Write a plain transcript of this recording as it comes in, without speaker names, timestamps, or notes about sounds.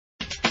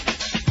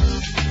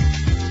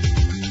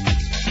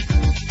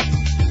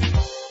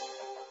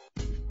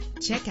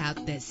Check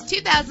out this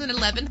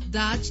 2011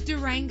 Dodge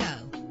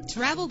Durango.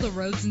 Travel the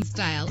roads in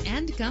style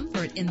and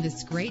comfort in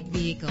this great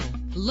vehicle.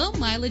 Low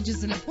mileage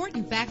is an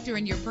important factor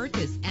in your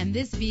purchase, and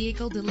this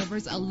vehicle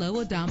delivers a low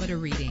odometer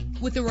reading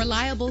with a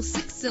reliable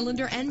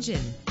 6-cylinder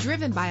engine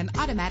driven by an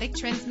automatic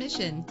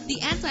transmission.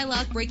 The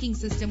anti-lock braking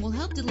system will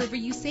help deliver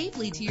you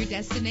safely to your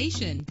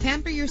destination.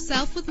 Pamper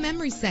yourself with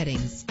memory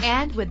settings.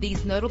 And with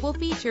these notable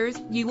features,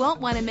 you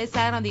won't want to miss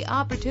out on the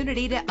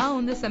opportunity to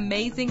own this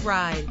amazing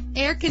ride.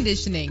 Air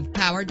conditioning,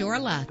 power door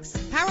locks,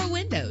 power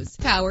windows,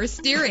 power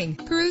steering,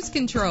 cruise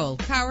control,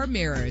 power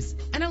mirrors,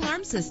 an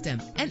alarm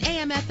system, an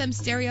AM/FM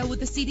stereo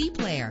with a CD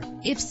player.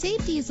 If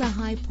safety is a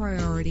high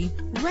priority,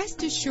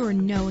 rest assured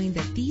knowing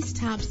that these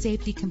top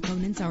safety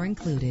components are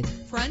included: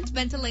 front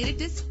ventilated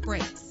disc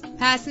brakes,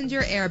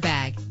 passenger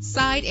airbag,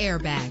 side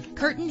airbag,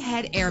 curtain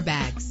head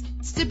airbags,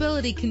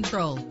 stability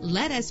control.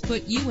 Let us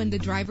put you in the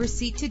driver's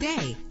seat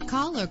today.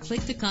 Call or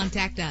click to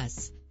contact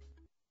us.